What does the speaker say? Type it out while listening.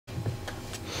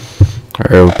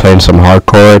We're playing some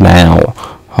hardcore now.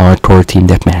 Hardcore team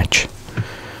deathmatch.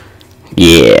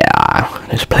 Yeah,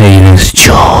 let's play this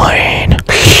join.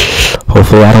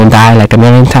 Hopefully I don't die like a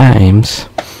million times.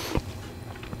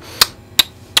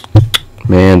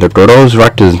 Man, the good old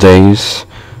Rectus days.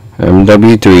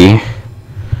 MW3.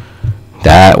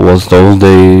 That was those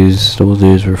days. Those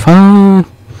days were fun.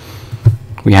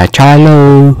 We had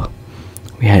Chilo.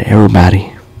 We had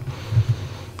everybody.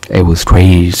 It was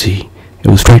crazy. It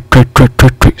was crazy.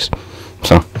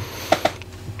 So,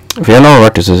 if you don't know what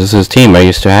Rectus is, this is his team I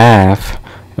used to have.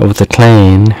 It was a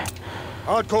clan.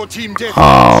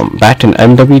 Back in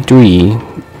MW3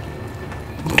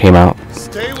 came out,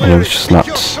 and it was just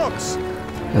nuts.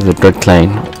 It was a good clan.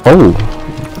 Oh,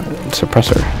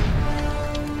 suppressor.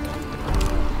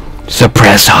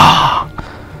 Suppressor!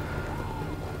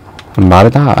 I'm about to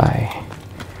die.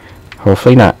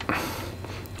 Hopefully not.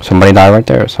 Somebody died right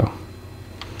there, so.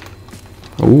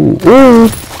 Ooh, ooh!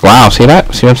 Wow, see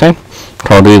that? See what I'm saying?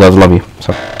 Call of Duty does love you,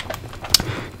 so.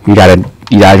 You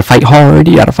gotta fight hard,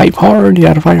 you gotta fight hard, you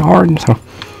gotta fight hard, so.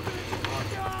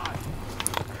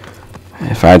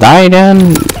 If I die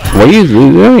again, what are you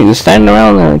doing? Just standing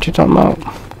around there, what you talking about?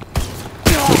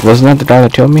 Wasn't that the guy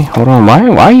that killed me? Hold on, why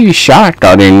are you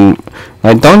shotgunning?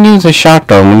 Like, don't use a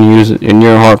shotgun when you use it in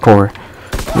your hardcore.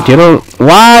 If you don't,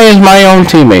 why is my own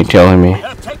teammate killing me?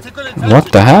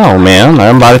 What the hell, man?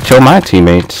 I'm about to kill my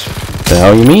teammates. What the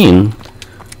hell you mean?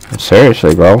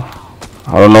 Seriously, bro.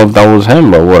 I don't know if that was him,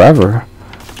 but whatever.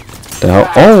 The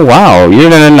hell? Oh, wow. You're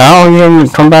gonna now you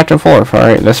come back and forth.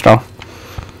 Alright, let's go.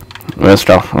 Let's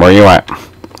go. Where you at?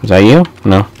 Is that you?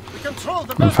 No.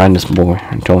 Let me find this boy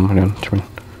and tell him again.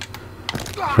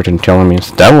 Freaking telling me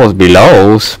that was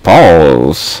below.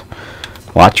 Balls.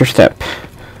 Watch your step.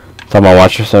 Talking about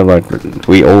watch your step like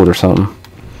we old or something.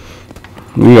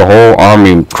 We a whole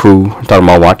army crew talking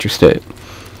about watch your step.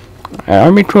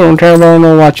 Army crew don't care about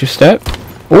no watch your step.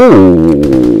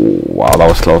 Ooh, wow, that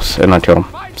was close, and I killed him.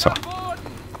 So,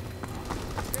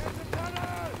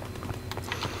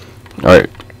 all right.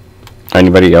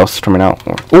 Anybody else coming out?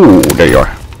 Ooh, there you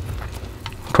are.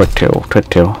 Quick tail, quick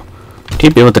tail.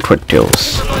 TP with the quick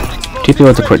tails. TP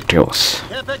with the quick tails.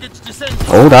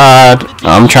 Oh God,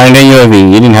 I'm trying to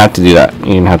UAV. You didn't have to do that.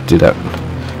 You didn't have to do that.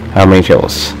 How many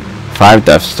kills? 5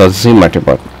 deaths. Doesn't seem like it,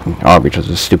 but because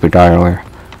of the stupid guy earlier.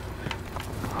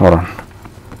 Hold on.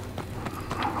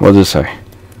 What does it say?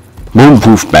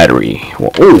 Moonproof battery.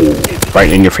 Oh,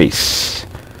 right in your face.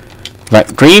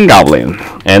 That Green Goblin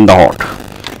and the Hawk.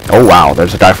 Oh wow,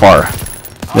 there's a guy far.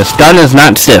 This gun is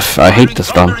not stiff. I hate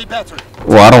this gun.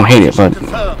 Well, I don't hate it, but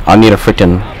I need a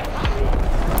freaking.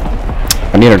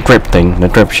 I need a grip thing, the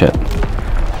grip shit.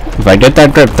 If I get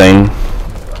that grip thing,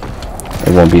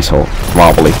 it won't be so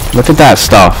wobbly. Look at that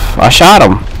stuff. I shot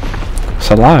him. It's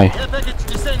a lie.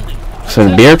 It's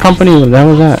a beer company? What the hell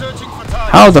was that?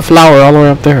 How is the flower all the way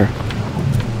up there?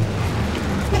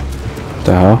 What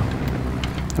the hell?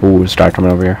 Ooh, it's dark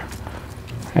coming over here.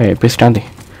 Hey, Piscanti.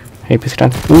 Hey,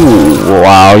 Piscanti. Ooh,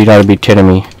 wow, you gotta be kidding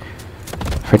me.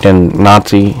 Freaking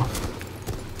Nazi.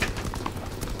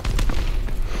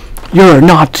 You're a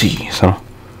Nazi, so.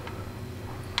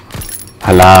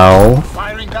 Hello?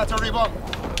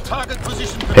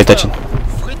 Pay attention.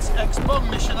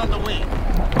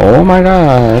 Oh my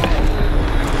God.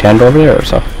 Can't over there,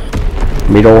 so.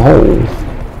 Middle hole.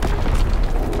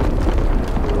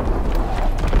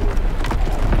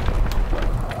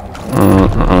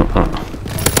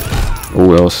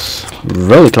 Ooh, it was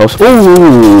really close.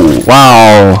 Ooh,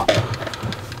 wow.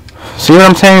 See what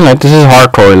I'm saying? Like, this is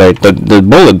hardcore. Like, the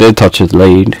bullet did touch his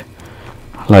leg.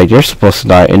 Like, you're supposed to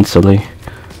die instantly.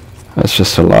 That's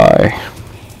just a lie.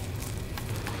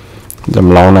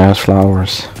 Them long ass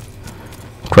flowers.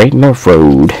 Great North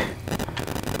Road.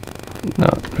 No,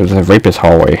 there's a rapist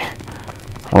hallway.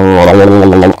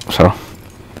 So.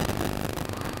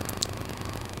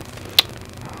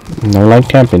 No like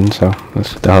camping, so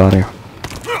let's get the hell out of here.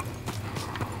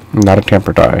 I'm not a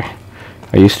camper guy.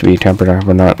 I used to be a camper guy,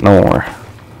 but not no more.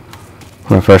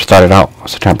 When I first started out, I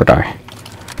was a camper guy.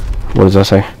 What does that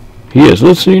say? He is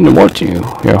listening and watching you.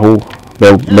 Yeah, who?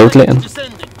 Bill Clinton.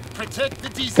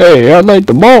 Hey, I like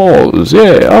the balls.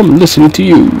 Yeah, I'm listening to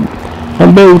you.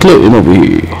 I'm Bill Clinton over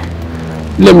here.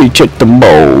 Let me check the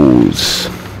balls.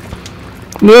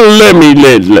 Let me.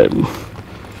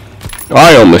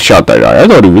 I almost shot that guy. I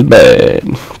thought he was bad.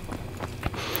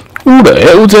 Who the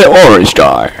hell was that orange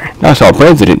guy? That's our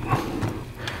president.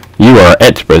 You are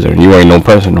ex-president. You ain't no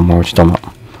president no more. What you talking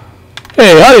about?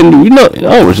 Hey, I didn't do nothing.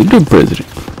 I was a good president.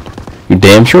 You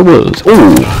damn sure was.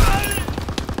 Ooh.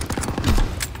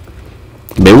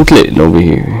 Bill Clinton over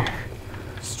here.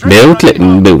 Bill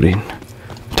Clinton building.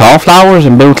 Tall flowers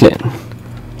and Bill Clinton.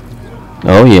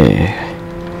 Oh yeah.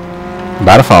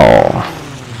 About to fall.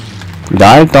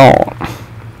 Die dawn.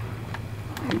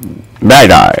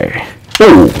 Die.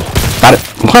 Ooh. Got it.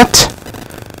 What?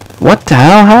 What the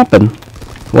hell happened?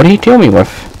 What did he kill me with?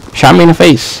 Shot me in the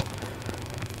face.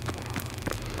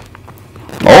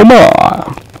 Oh my.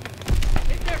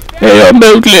 Hey, I'm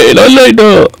Bill Clinton.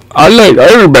 I like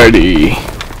everybody.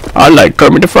 I like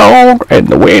Kermit the Frog and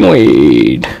Dwayne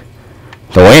Wade.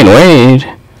 Dwayne Wade?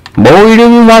 Boy, you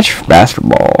didn't watch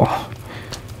basketball.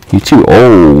 You too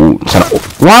old.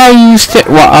 Why are you still?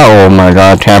 Oh my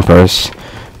god, Tampers.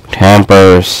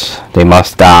 Tampers. They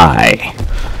must die.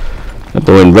 We're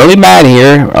doing really bad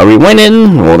here. Are we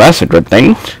winning? Well, that's a good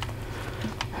thing.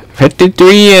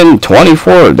 53 and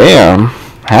 24. Damn.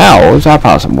 How is that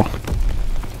possible?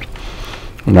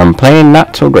 And I'm playing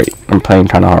not so great. I'm playing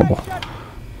kind of horrible.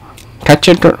 Catch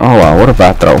it. Oh wow, what a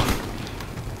bad throw.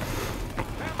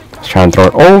 Let's try and throw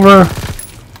it over.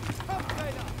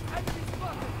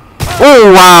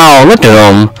 Oh wow, look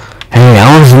at him. Hey,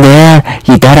 I wasn't there.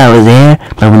 You thought I was there,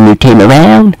 but when you came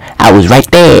around, I was right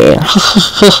there.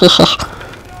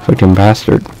 Fucking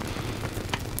bastard.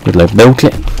 You're like Bill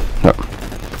Clinton. No.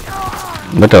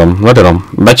 Look at him. Look at him.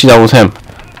 I bet you that was him.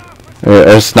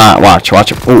 It's not. Watch.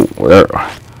 Watch it. Ooh, there.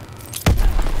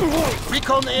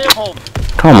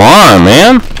 Come on,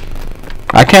 man.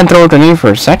 I can't throw it in you for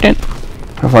a second.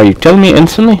 Before you kill me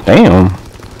instantly? Damn.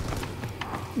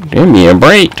 Give me a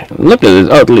break. Look at this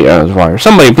ugly ass wire.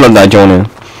 Somebody plug that joint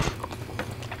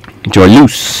in. Joy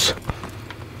loose.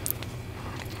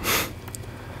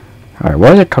 Alright,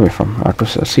 where is it coming from? I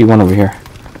see one over here.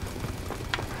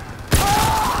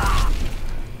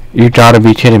 You gotta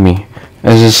be kidding me.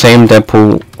 It's the same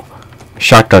Deadpool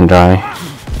shotgun guy.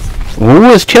 Who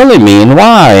is killing me and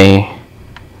why?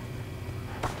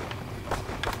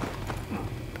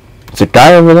 It's a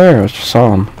guy over there. I just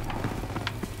saw him.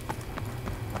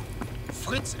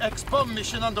 Fritz X-bomb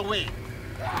mission underway.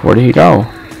 Where did he go?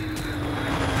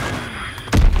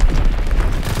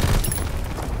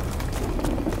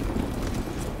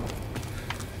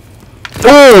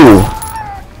 Oh!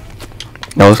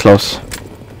 That was close.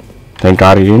 Thank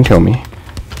God he didn't kill me.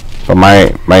 But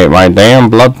my damn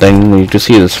blood thing, you can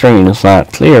see the screen is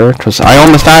not clear because I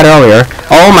almost died earlier.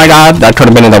 Oh my God, that could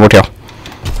have been a double kill.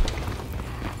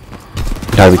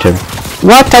 Gotta be kidding.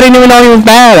 What? I didn't even know he was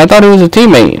bad. I thought he was a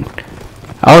teammate.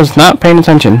 I was not paying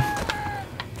attention.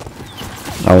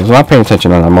 I was not paying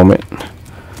attention at that moment.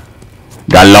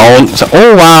 Got alone. So,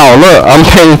 oh wow, look, I'm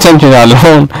paying attention to that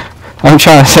alone. I'm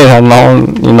trying to say that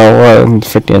alone. You know what?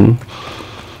 Freaking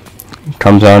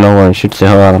comes out of nowhere and shoots the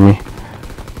hell out of me.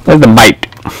 Look at the bite.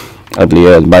 Ugly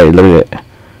ass bite. Look at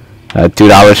it.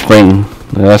 $2 spring.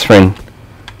 Look at that spring.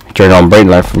 Turned on brain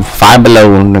life from Five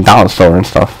Below in the dollar store and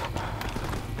stuff.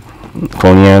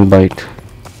 Corny ass bite.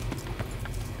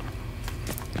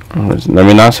 Let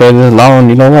me not say this long.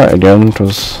 You know what? Again, it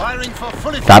was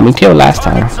got me killed last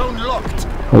time.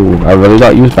 Oh, I really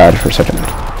thought you was bad for a second.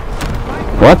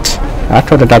 What? I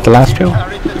could have got the last kill.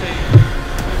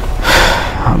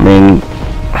 I mean,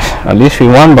 at least we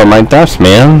won by my deaths,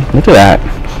 man. Look at that.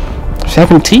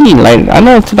 17. Like, I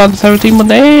know it's about 17, but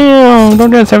damn,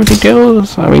 don't get 17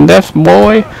 kills. I mean, deaths,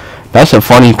 boy. That's a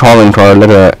funny calling card. Look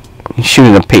at that. He's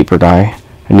shooting a paper guy,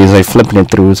 and he's like flipping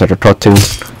it through. It's like a cartoon.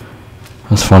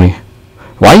 That's funny.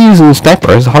 Why are you using a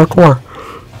sniper? It's hardcore.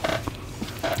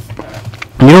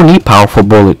 You don't need powerful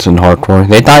bullets in hardcore.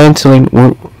 They die instantly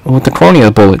with the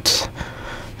corniest bullets.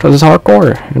 Because it's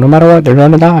hardcore. No matter what, they're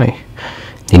gonna die.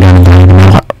 They're gonna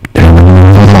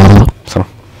die. So.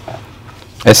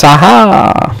 It's a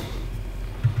hop.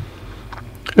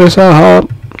 It's a hop.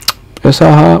 It's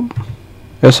a hop.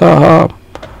 It's a hop.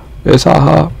 It's a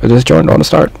hop. Is this joint on the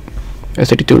start?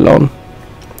 It's 82 alone.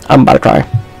 I'm about to cry.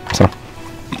 So.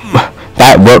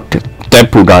 That worked.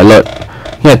 Deadpool guy, look.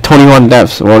 He had 21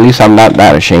 deaths. Well, at least I'm not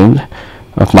that ashamed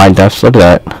of my deaths. Look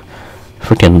at that.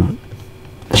 Freaking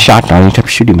shotgun. He kept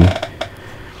shooting me.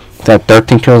 That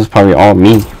 13 kills is probably all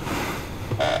me.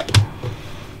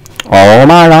 Oh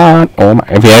my God. Oh my.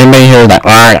 If anybody hears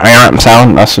that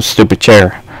sound, that's a stupid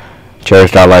chair.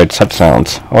 Chairs got like such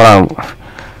sounds. Hold on.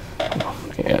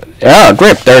 Yeah,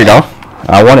 grip. There you go.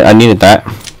 I needed that.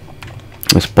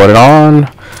 Let's put it on.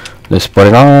 Let's put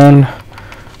it on.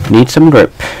 Need some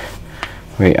grip.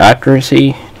 Wait,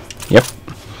 accuracy. Yep.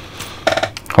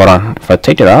 Hold on. If I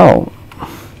take it out,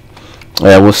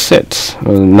 yeah, it was 6.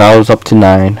 Now it's up to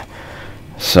 9.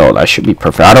 So that should be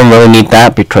perfect. I don't really need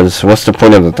that because what's the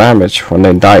point of the damage when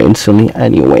they die instantly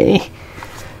anyway?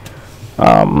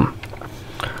 Yeah,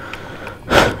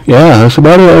 that's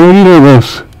about it. I don't need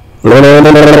this.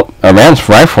 Advanced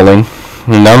rifling.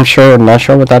 No, not sure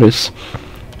what that is.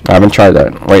 I haven't tried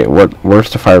that. Wait, where's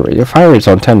the fire rate? Your fire rate's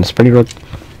on 10. It's pretty good.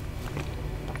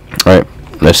 Alright,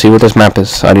 let's see what this map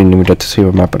is. I didn't even get to see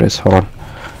what map it is. Hold on.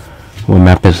 What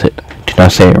map is it? Did I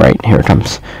say it right? Here it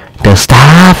comes. The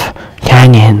Staff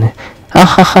Canyon.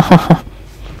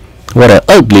 What an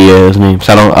ugly ass name.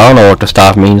 So I don't know what the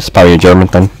Staff means. It's probably a German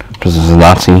thing. Because this is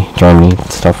Nazi Germany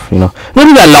stuff, you know. Look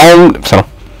at that long. So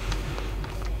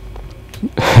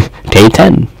day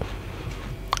 10.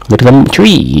 Look at them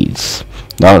trees.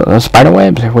 No, spider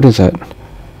webs. What is that?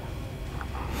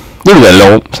 Look at that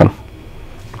long. So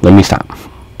let me stop.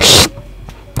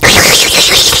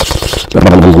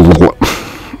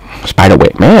 Spider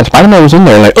web, man. Spider-Man was in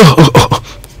there like, what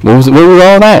was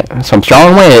all that? Some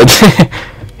strong webs.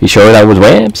 You sure that was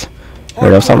webs? Or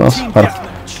that was something else? Hold on.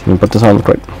 Let me put this on real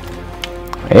quick.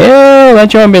 Yeah, that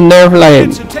joint been there for like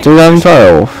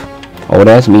 2012. Oh,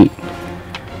 that's meat.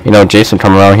 You know, Jason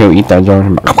come around here, eat that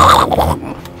joint.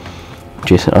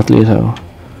 Jason ugly as hell.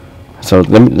 So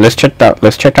let's check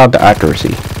out the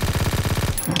accuracy.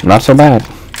 Not so bad.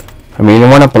 I mean, it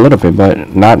went up a little bit,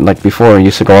 but not like before. It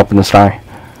used to go up in the sky.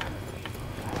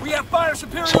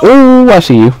 So, oh, I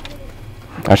see you.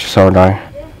 I just saw her die.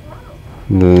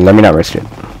 Let me not risk it.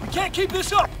 We can't keep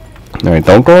this up. Alright,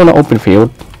 don't go in the open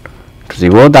field, because he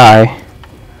will die.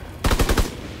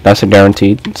 That's a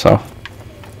guaranteed, so.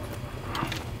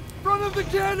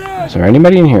 Is there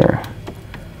anybody in here?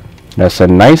 That's a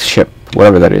nice ship,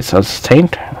 whatever that is. That's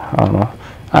Taint? I don't know.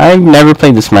 I've never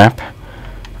played this map.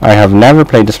 I have never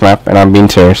played this map, and I'm being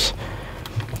serious.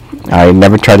 I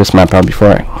never tried this map out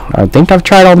before. I think I've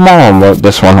tried all them all, but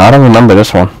this one, I don't remember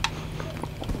this one.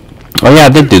 Oh yeah, I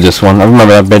did do this one. I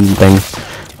remember that big thing.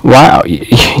 Wow,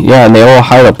 yeah, and they all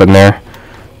hide up in there.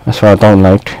 That's what I don't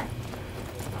like.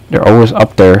 They're always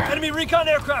up there,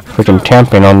 freaking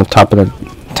camping on the top of the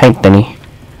tank thingy,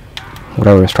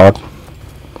 whatever it's called.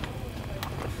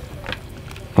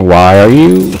 Why are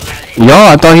you? Yo,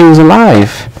 I thought he was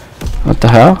alive. What the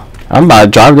hell? I'm about to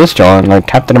drive this joint like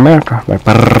Captain America. Like,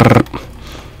 brrr.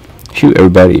 Shoot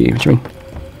everybody. What you mean?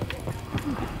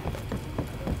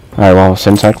 Alright, well,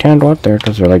 since I can't go up there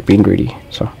because they're like being greedy.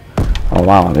 So, oh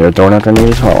wow, they're throwing out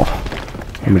grenades as well.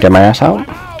 Let me get my ass out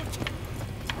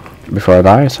before I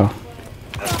die. So,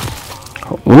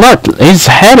 look, his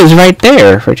head is right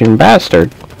there, freaking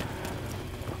bastard.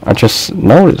 I just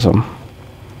noticed him.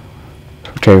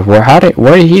 Okay,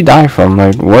 where did he die from?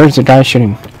 Like, where's the guy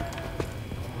shooting?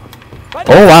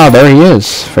 Oh wow, there he is,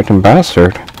 freaking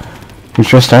bastard. He's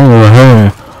just standing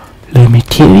there. Let me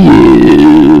kill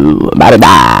you. I'm about to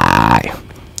die.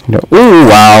 You know, ooh,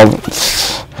 wow.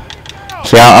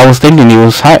 See, I was thinking he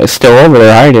was still over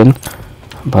there hiding,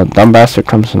 but dumb bastard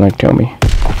comes and like kill me.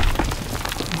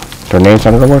 Grenades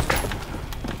under the work.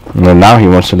 And then now he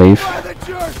wants to leave.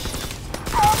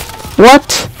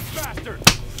 What?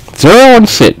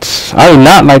 0-6. I do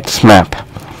not like this map.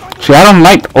 See, I don't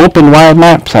like open wild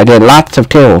maps. I did lots of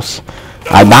kills.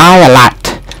 I die a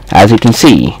lot, as you can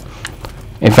see.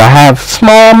 If I have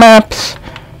small maps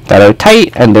that are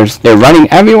tight and they're running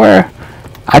everywhere,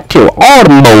 I kill all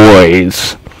the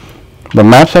boys. But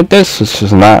maps like this is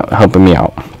just not helping me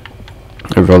out.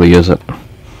 It really isn't.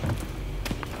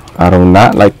 I do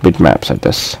not like big maps like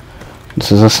this.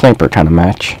 This is a sniper kind of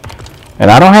match. And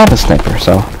I don't have a sniper,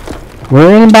 so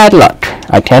we're in bad luck.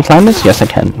 I can't climb this? Yes, I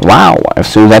can. Wow,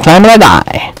 as soon as I climb it, I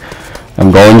die.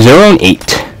 I'm going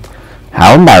 0-8.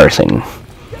 How embarrassing.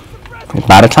 I'm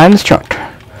about to climb this truck.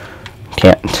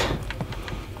 Can't.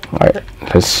 Alright,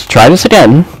 let's try this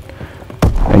again.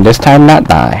 And this time not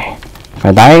die. If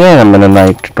I die again, I'm gonna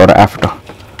like go to Africa.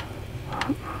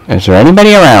 Is there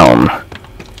anybody around?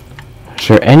 Is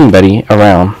there anybody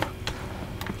around?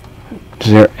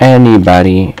 Is there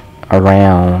anybody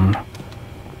around?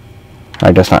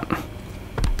 I guess not.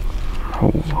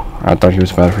 Oh, I thought he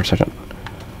was bad for a second.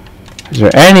 Is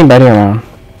there anybody around?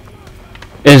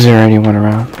 Is there anyone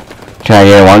around? Can I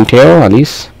get one kill at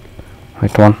least?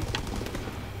 Like one.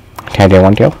 Can I get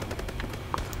one kill?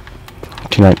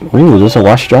 Can I? Ooh, is this a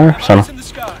wash jar? Son of.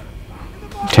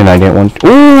 Can I get one?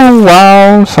 Ooh,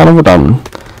 wow, son of a gun.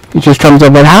 He just comes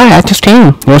up and hi, I just came.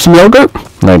 You want some yogurt?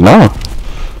 I'm like, no.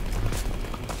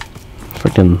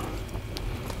 Freaking.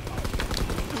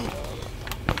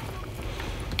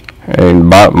 And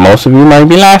but most of you might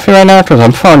be laughing right now because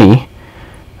I'm funny.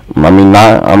 I'm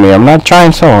not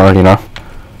trying so hard, you know.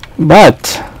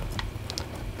 But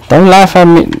don't laugh at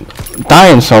me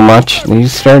dying so much. You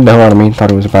scared the hell out of me.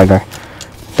 Thought it was a bad guy.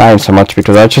 Dying so much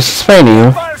because I just explained to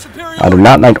you. I do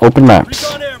not like open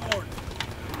maps.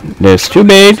 It's too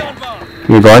big.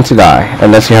 You're going to die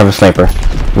unless you have a sniper,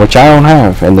 which I don't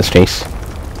have in this case.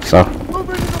 So,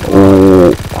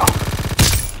 Oh.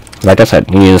 Like I said,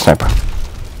 you need a sniper.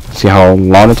 See how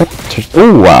long it took?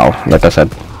 Oh wow, like I said.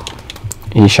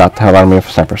 He shot the hell out of me with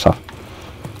a sniper, so.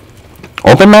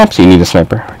 Open maps, you need a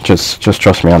sniper. Just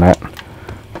trust me on that.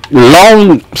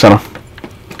 Long son.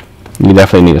 You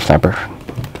definitely need a sniper.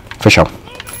 For sure.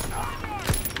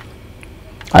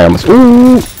 I almost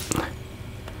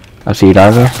I see you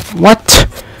down there. What?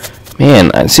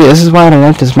 Man, see, this is why I don't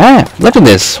like this map. Look at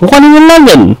this. 1 in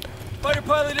 11. Fighter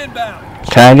pilot inbound.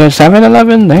 Can I get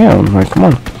 7-11? Damn, like, come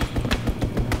on.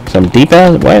 Some deep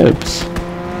ass webs.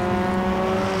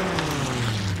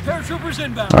 Paratroopers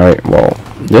inbound. Alright, well,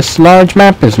 this large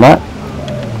map is not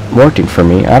working for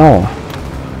me at all.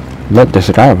 Look, there's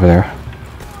a guy over there.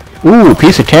 Ooh,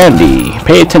 piece of candy.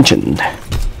 Pay attention.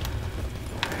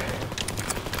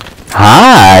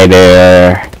 Hi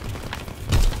there.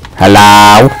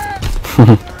 Hello.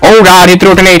 Oh god, he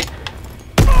threw a grenade.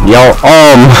 Yo,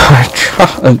 oh my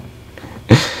god.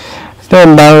 The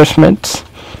embarrassment.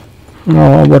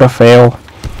 Oh, what a fail.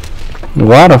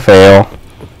 What a fail.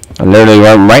 I literally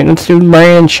went right into the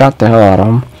brain and shot the hell out of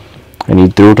him. And he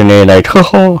threw a grenade like,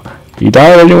 oh, he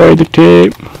died anyway, the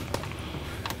tape.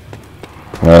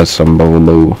 That's some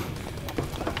boo-boo.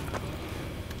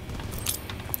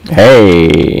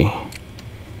 Hey.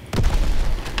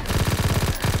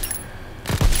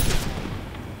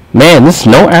 Man, there's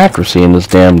no accuracy in this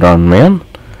damn gun, man.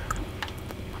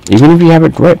 Even if you have a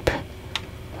grip.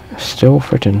 Still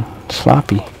freaking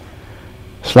sloppy.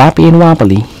 Sloppy and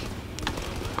wobbly.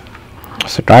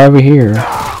 There's a guy over here.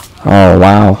 Oh,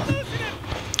 wow.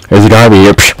 There's a guy over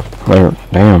here.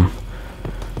 Psh, damn.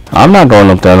 I'm not going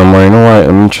up there no more. You know what?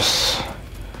 I'm just...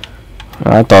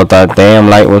 I thought that damn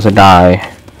light was a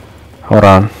guy. Hold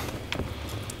on.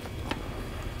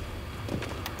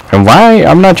 And why?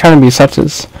 I'm not trying to be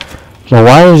sexist. So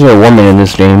why is there a woman in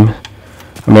this game?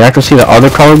 I mean, I can see the other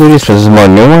Call of Duties because it's more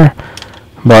newer.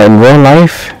 But in real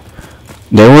life,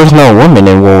 there was no woman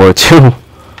in World War II.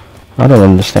 I don't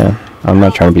understand. I'm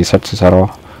not trying to be sexist at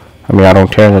all. I mean, I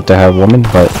don't care that they have women,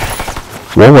 but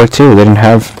World War II, they didn't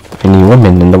have any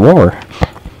women in the war.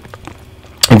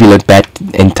 If you look back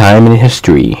in time and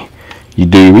history, you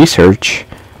do your research,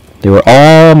 they were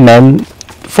all men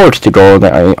forced to go in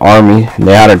the army.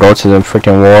 They had to go to the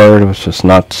freaking war. It was just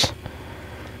nuts.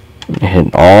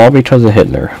 All because of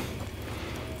Hitler.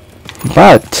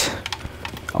 But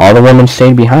all the women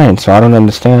stayed behind, so I don't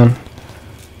understand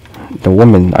the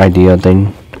woman idea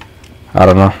thing. I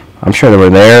don't know. I'm sure they were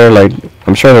there, like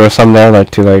I'm sure there was some there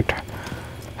like to like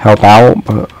help out,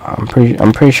 but I'm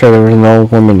pretty sure there was no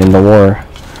women in the war.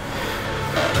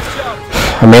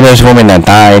 I mean, there's women that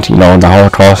died, you know, in the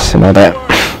Holocaust and all that.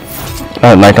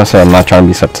 Like I said, I'm not trying to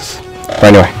be sexist. But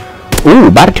anyway, ooh,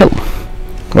 bad kill.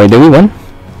 Wait, did we win?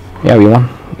 Yeah, we won.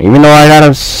 Even though I got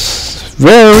a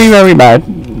very, very bad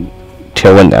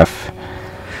kill in F.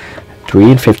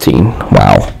 3 and 15.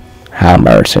 Wow, how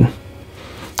embarrassing.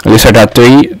 At least I got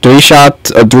three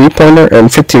shots, a 3-pointer,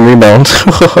 and 15 rebounds.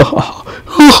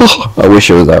 I wish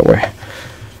it was that way,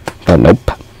 but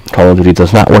nope. Call of Duty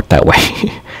does not work that way.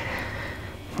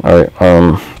 Alright,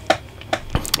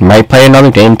 might play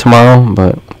another game tomorrow,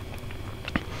 but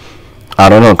I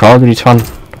don't know. Call of Duty's fun.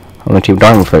 I'm gonna keep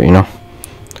going with it, you know.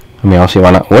 I mean, I'll see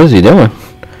why not. What is he doing?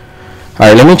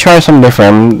 Alright, let me try something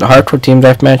different. Hardcore team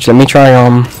deathmatch. Let me try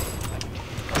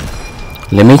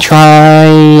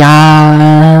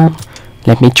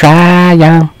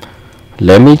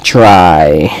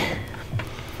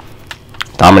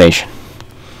Domination.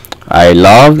 I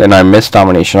loved and I missed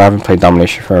Domination. I haven't played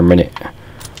Domination for a minute.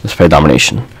 Let's play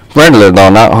Domination. Regular though,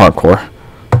 not hardcore.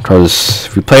 Because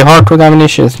if you play hardcore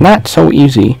Domination, it's not so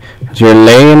easy. Because you're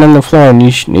laying on the floor and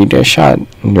you need a shot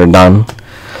and you're done.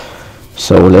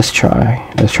 So let's try.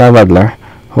 Let's try regular.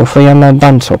 Hopefully I'm not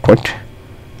done so quick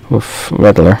with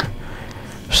regular.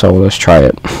 So let's try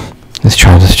it. Let's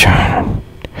try.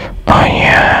 Oh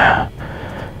yeah.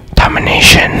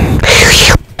 Domination.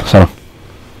 So.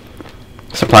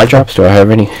 Supply drops, do I have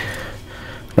any?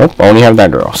 Nope, I only have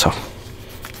that girl, so.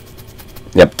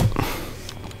 Yep.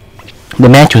 The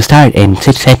match will start in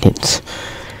 6 seconds.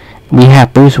 We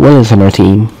have Bruce Willis on our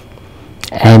team.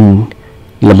 And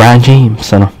LeBron James,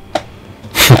 so.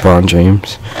 LeBron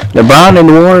James. LeBron in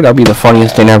the war, that'll be the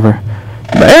funniest thing ever.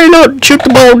 But hey, look, shoot the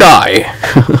ball, die.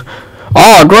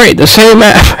 Oh, great, the same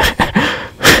map.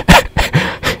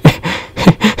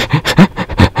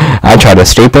 I tried to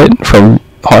escape it from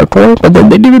hardcore, but then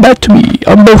they did it back to me.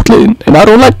 I'm Brooklyn, and I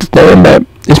don't like this damn map.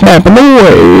 This map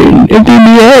annoying. It didn't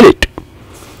be edit.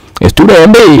 It's too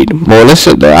damn big. Well, I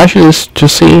should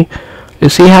just see.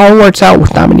 Let's see how it works out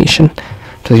with Domination.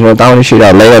 Because you know, Domination, you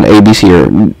gotta lay on A,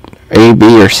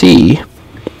 B, or C.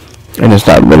 And it's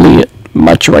not really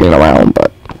much running around,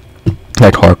 but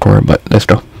like hardcore. But let's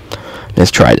go.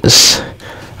 Let's try this.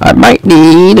 I might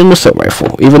need an assault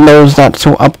rifle, even though it's not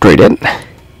so upgraded.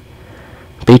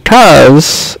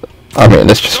 Because okay,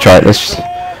 let's just try it.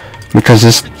 Because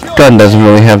this gun doesn't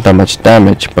really have that much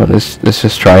damage, but let's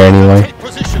just try anyway.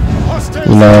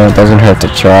 You know, it doesn't hurt to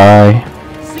try.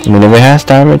 I mean, if it has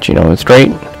damage, you know, it's great.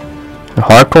 In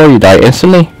hardcore, you die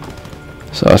instantly,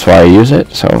 so that's why I use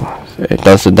it. So it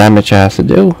does the damage it has to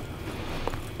do.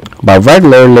 But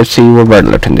regular, let's see what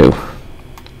regular can do.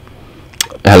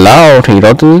 Hello, can you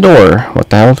go to the door? What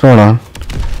the hell is going on?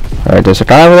 Alright, there's a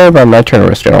guy over there, but I'm not trying to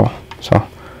risk it all. So,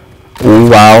 ooh,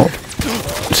 wow.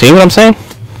 See what I'm saying?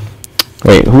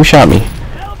 Wait, who shot me?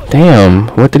 Damn,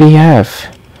 what did he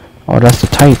have? Oh, that's the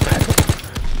type.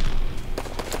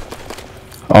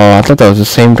 Oh, I thought that was the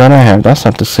same gun I have. That's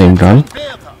not the same gun.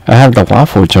 I have the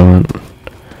waffle joint.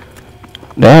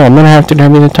 Damn, I'm gonna have to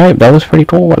have me the type. That was pretty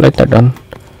cool. I like that gun.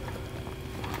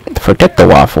 Forget the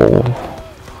waffle.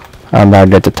 I'm about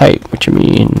to get the type. What you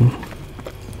mean?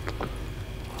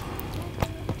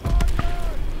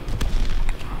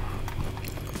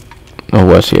 Oh,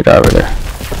 what's he over there?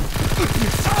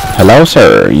 Hello,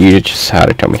 sir. You just had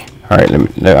to tell me. Alright,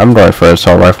 I'm going for an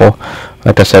assault rifle.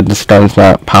 Like I said, this gun's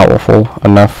not powerful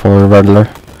enough for regular.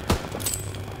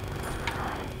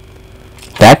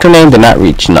 That grenade did not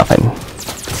reach nothing.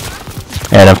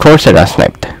 And of course I got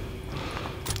sniped.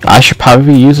 I should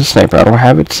probably use a sniper. I don't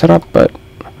have it set up, but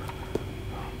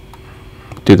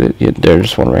dude, yeah,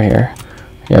 there's one right here.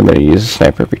 Yeah, I'm gonna use a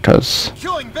sniper because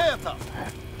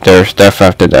there's death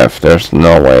after death. There's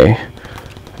no way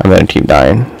I'm gonna keep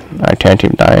dying. I can't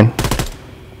keep dying.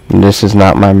 This is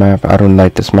not my map. I don't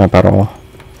like this map at all.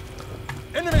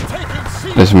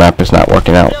 This map is not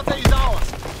working out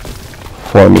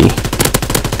for me.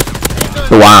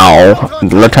 Wow,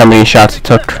 look how many shots it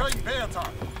took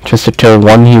just to kill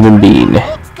one human being.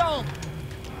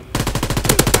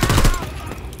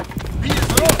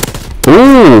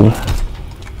 Ooh,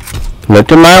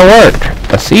 look at my work.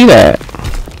 I see that.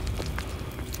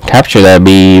 Capture that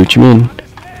bee. What you mean?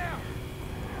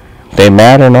 They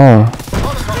mad or no?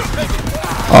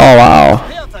 Oh wow.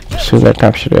 As soon as I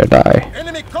captured it, I die.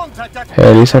 Hey,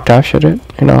 at least I captured it.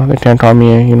 You know, they can't call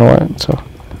me, you know what, so.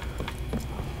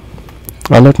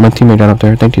 Oh look, my teammate got up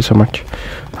there. Thank you so much.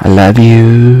 I love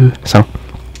you. So.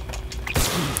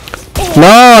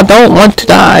 No, I don't want to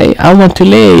die. I want to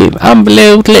live. I'm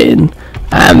Bill Clinton.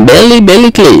 I'm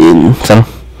Billy Clinton. So.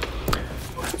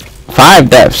 5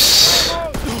 deaths.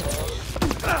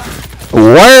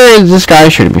 Where is this guy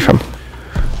shooting me from?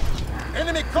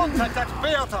 Enemy contact at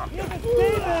Beata.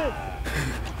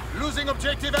 Losing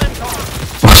objective Anton.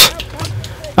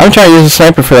 I'm trying to use a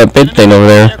sniper for that big thing over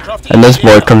there, and this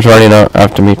boy comes running out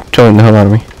after me, killing the hell out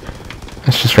of me.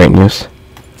 That's just great news.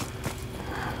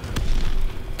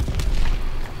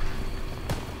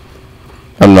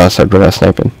 I'm not so good at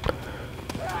sniping,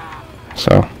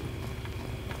 so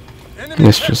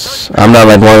it's just I'm not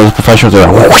like one of those professionals that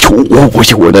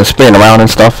are they're spinning around and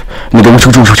stuff. And they go,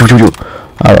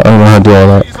 I don't know how to do all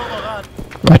that.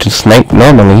 I can snipe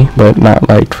normally, but not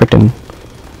like freaking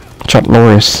Chuck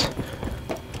Norris.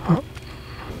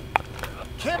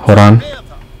 Hold on.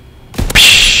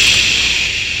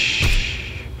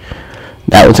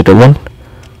 That was a good one.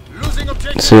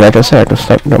 See, like I said, I can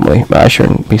snipe normally, but I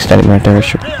shouldn't be standing right there. I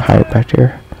should hide back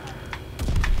here.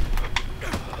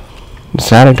 Is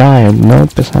that a guy?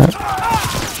 Nope, it's not.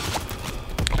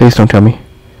 Please don't tell me.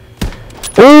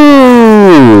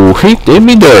 Ooh, he did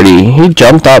me dirty. He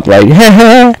jumped up like,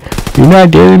 haha, you're not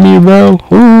dating me, bro.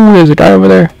 Ooh, there's a guy over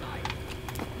there.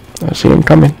 I see him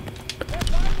coming.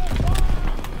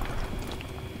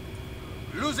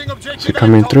 Is he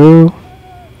coming through?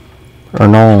 Or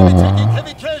no?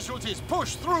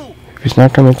 If he's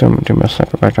not coming through, I'm gonna do my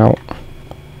sniper back out.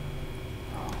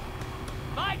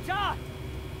 I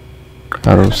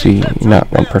don't see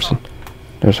not one person.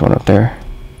 There's one up there.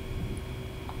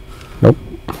 Nope.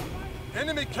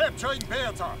 Enemy capturing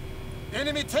Beata.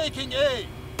 Enemy taking A.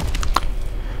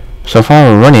 So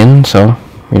far we're running, so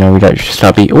you know we got to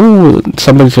stop B. Ooh,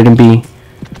 somebody's hitting B.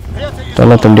 Don't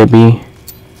let them get B.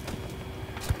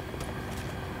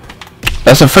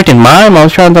 That's a freaking mime. I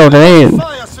was trying to throw a grenade.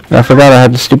 And I forgot I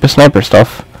had the stupid sniper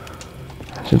stuff.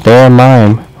 It's a damn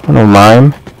mime. I don't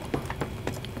mime.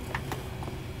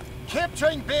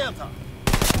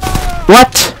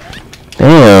 What?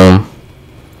 Damn.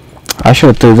 I should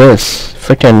have threw this.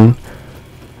 Freaking.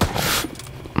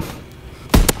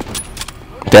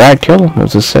 Did I kill him? It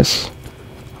was assist.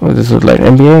 What does this look like?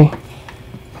 NBA?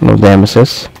 No damn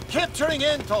assist. Capturing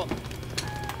Anton.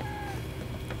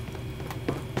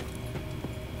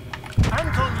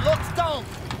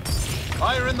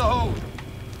 Fire in the hole.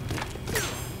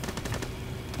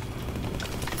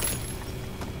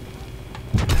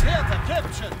 Beta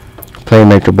captured.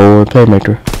 Playmaker, boy,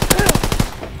 playmaker.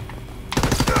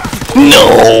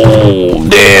 No,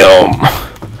 damn.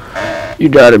 You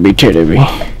gotta be kidding me.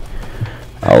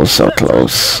 I was so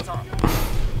close.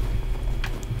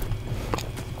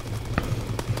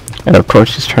 And of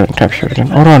course he's trying to capture it.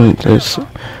 Hold on, there's...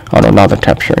 Oh no, now they're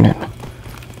capturing it.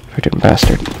 Freaking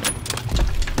bastard.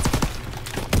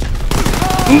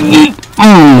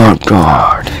 Oh my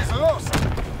god.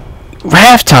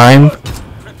 Halftime?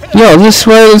 Yo, this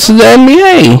is the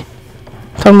NBA.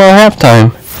 Talking about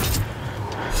halftime.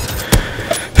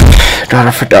 God,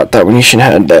 I forgot that when you should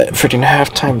have had that freaking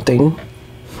halftime thing.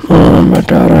 Oh my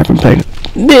god, I haven't played it.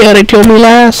 Yeah, they killed me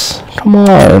last. Come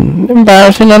on.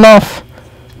 Embarrassing enough.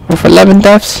 With 11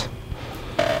 deaths.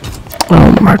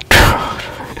 Oh my god.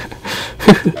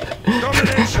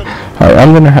 Alright,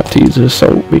 I'm gonna have to use this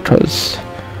so because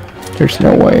there's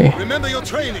no way. Remember your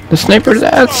training. The sniper's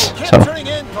ass. So Capturing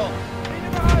Anton.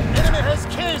 Enemy has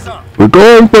Kaiser. we're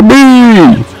going for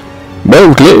B!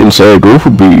 Bill Clinton said go for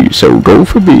B, so go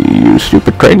for B, you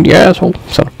stupid crazy asshole.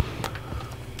 So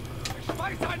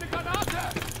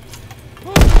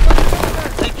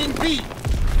Taking B.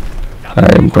 I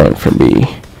am going for B.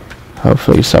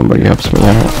 Hopefully somebody helps me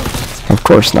out. Of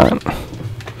course not.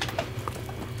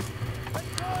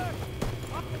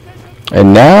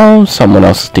 And now someone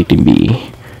else is taking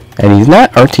B. And he's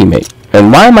not our teammate.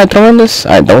 And why am I throwing this?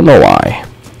 I don't know why.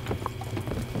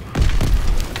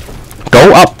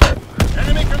 Go up!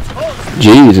 Enemy controls.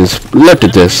 Jesus, look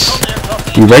at this.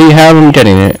 You already have him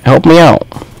getting it. Help me out.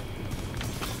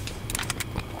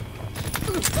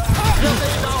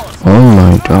 Oh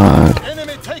my god.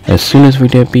 Enemy taking. As soon as we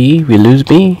get B, we lose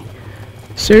B?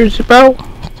 Serious, bro?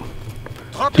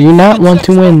 Do you not want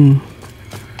to win?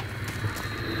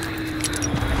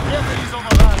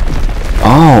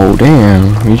 Oh,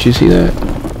 damn. Did you see that?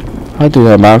 I do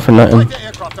that bad for nothing.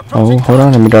 Oh, hold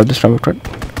on. Let me grab this from quick.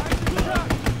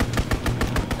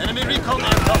 Enemy recon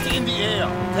aircraft in the air.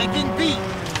 Taking B.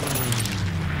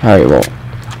 Alright, well.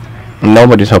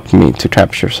 Nobody's helping me to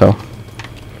capture, so.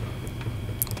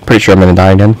 Pretty sure I'm gonna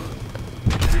die again.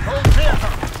 Hold Beta.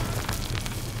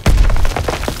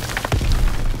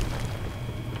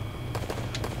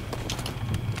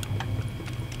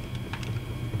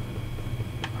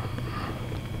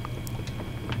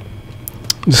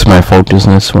 This is my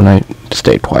focusness when I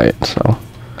stay quiet, so.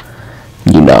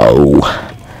 You know.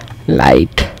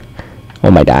 Light.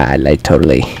 Oh my god, light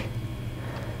totally.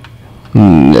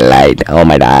 Light. Oh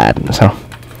my god. So.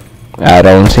 I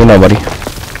don't see nobody.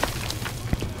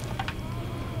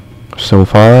 So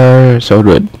far, so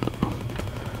good.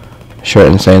 Sure,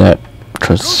 didn't say that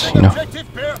because, you know.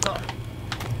 Objective Beta.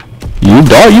 You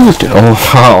dog used it. Oh,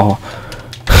 wow.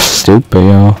 Stupid,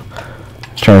 yo.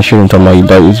 I was trying to shoot him talking about you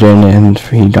dog used it and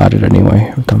he got it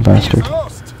anyway. Dumb bastard.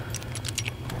 Lost.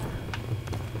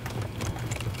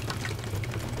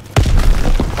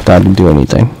 That didn't do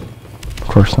anything. Of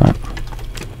course not.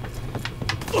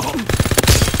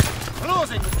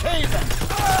 Closing Kaiser.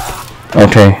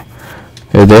 Okay.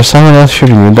 If there's someone else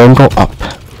shooting you, don't go up.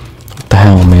 What the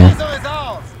hell, man? Kaiser is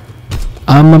ours.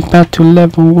 I'm about to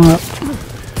level up.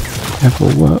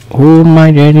 Level up. Who am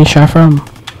I getting shot from?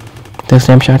 The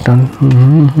same shotgun.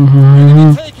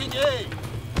 Taking A.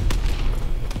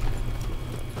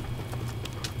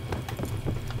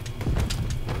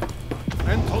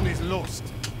 Anton is lost.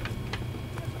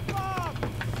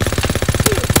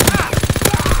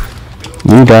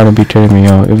 You gotta be kidding me,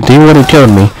 yo. If they would've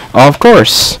killed me, of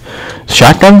course.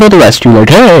 Shotgun for the rescue, like,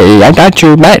 hey, I got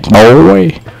your back,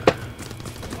 boy.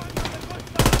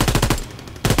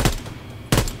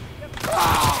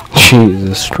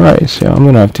 Jesus Christ, yo. I'm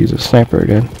gonna have to use a sniper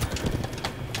again.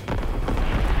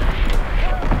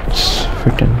 It's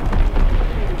freaking.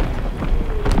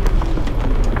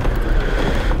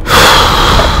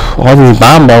 All these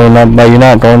bomb blowing up, but you're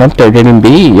not going up there getting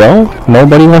B, yo.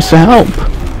 Nobody wants to help.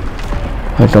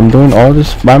 Like, I'm doing all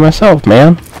this by myself,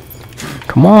 man.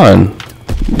 Come on.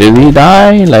 Did he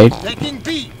die? Like, Taking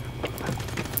B.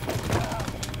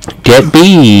 get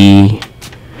B.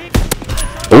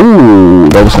 Ooh,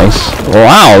 that was nice.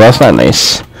 Wow, that's not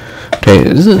nice. Okay,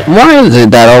 why is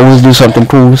it that I always do something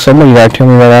cool? Somebody gotta kill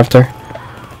me right after.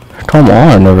 Come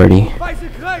on already.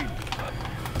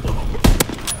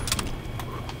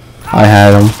 I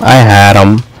had him. I had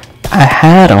him. I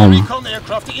had him. Recon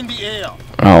aircraft in the air.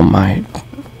 Oh my.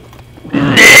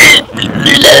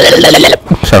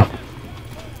 So.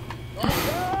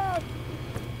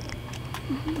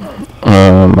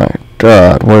 Oh my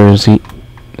god, where is he?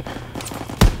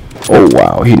 Oh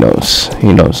wow, he knows.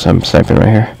 He knows I'm sniping right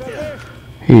here.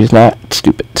 He's not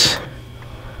stupid.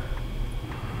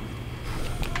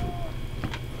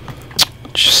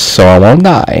 Just so I won't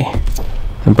die.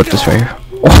 And put this right here.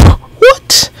 Oh,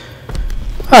 what?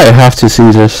 I have to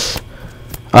see this.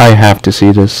 I have to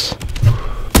see this.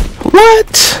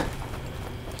 What?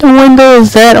 The window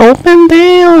is that open?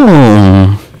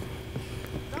 Damn.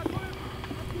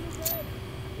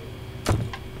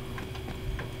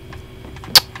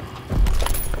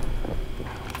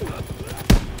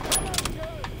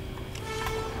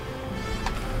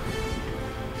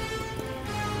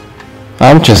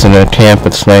 I'm just in a camp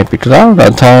with snipe because I don't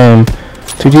got time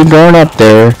to keep going up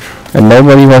there and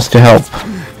nobody wants to help.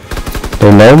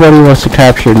 And nobody wants to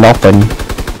capture nothing.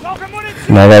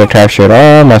 And I gotta capture it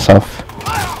all myself.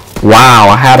 Wow,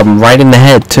 I had him right in the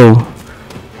head too.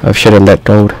 I should have let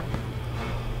go.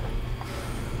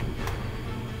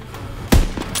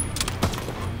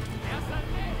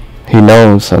 He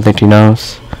knows, I think he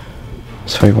knows.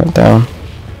 So he went down.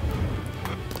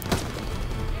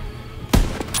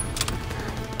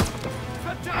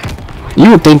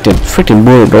 You would think the freaking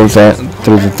bullet goes that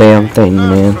through the damn thing,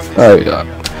 man. Oh yeah.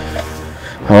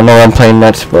 I don't know why I'm playing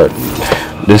nuts, but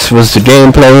this was the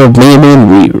gameplay of me and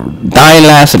we dying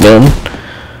last again.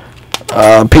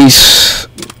 Peace.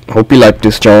 Hope you like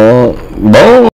this, y'all. Bye.